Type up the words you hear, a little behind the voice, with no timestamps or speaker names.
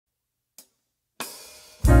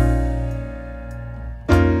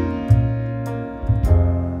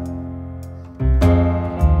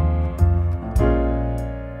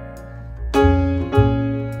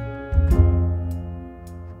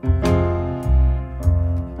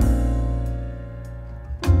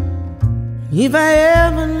If I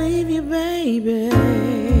ever leave you, baby,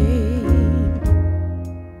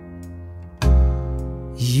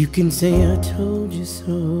 you can say I told you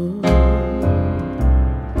so.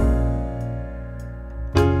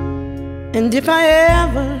 And if I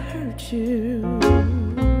ever hurt you,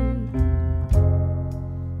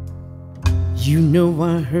 you know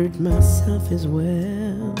I hurt myself as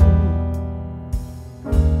well.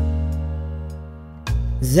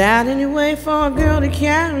 Is that any way for a girl to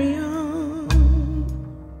carry on?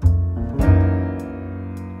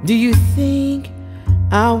 Do you think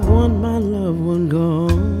I want my loved one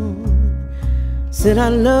gone? Said I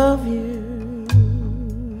love you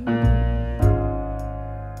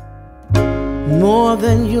more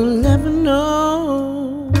than you'll ever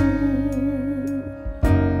know,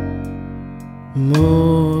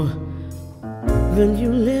 more than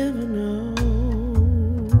you'll ever know.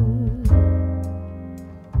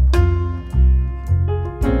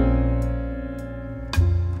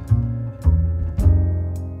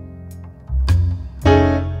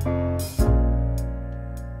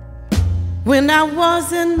 When I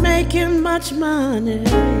wasn't making much money,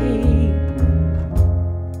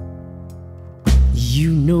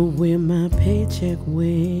 you know where my paycheck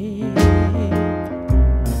went.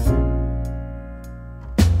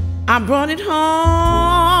 I brought it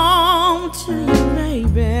home to you,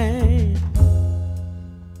 baby,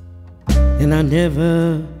 and I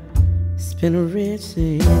never spent a red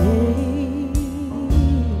cent.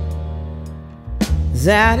 Is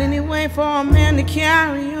that any way for a man to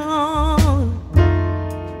carry on?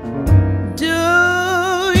 Do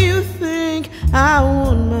you think I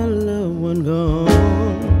want my loved one gone?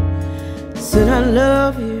 Said I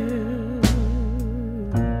love you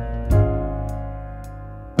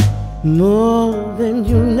more than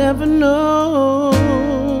you'll ever know,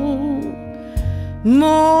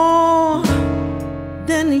 more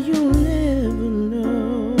than you'll ever know.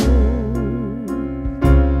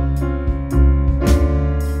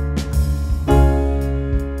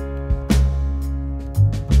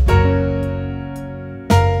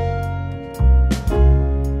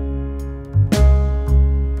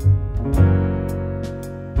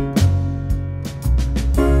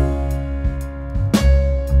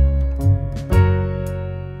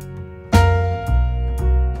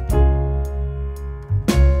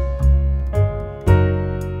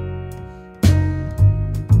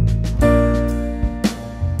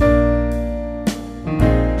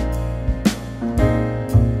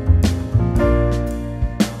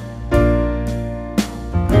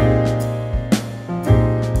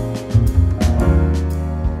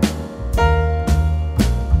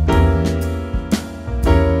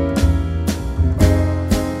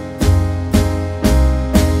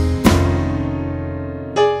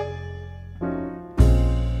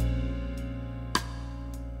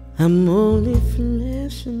 I'm only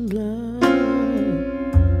flesh and blood,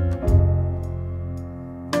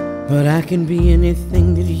 but I can be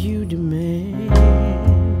anything that you demand.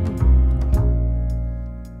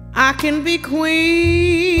 I can be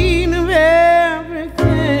queen of everything,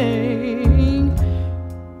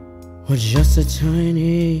 or just a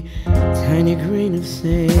tiny, tiny grain of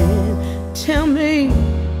sand. Tell me,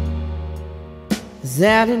 is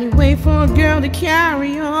that any way for a girl to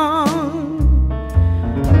carry on?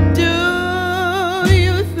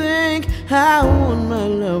 I want my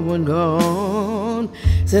loved one gone.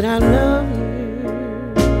 Said I love you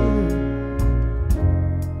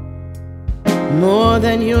more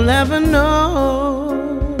than you'll ever know.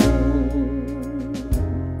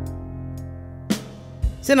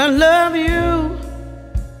 Said I love you,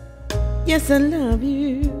 yes I love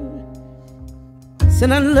you.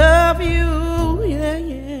 Said I love you, yeah,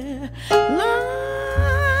 yeah. Love,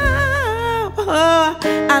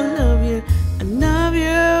 I love you, I love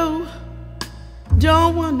you.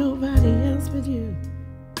 Don't want nobody else but you.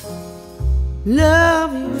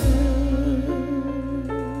 Love you.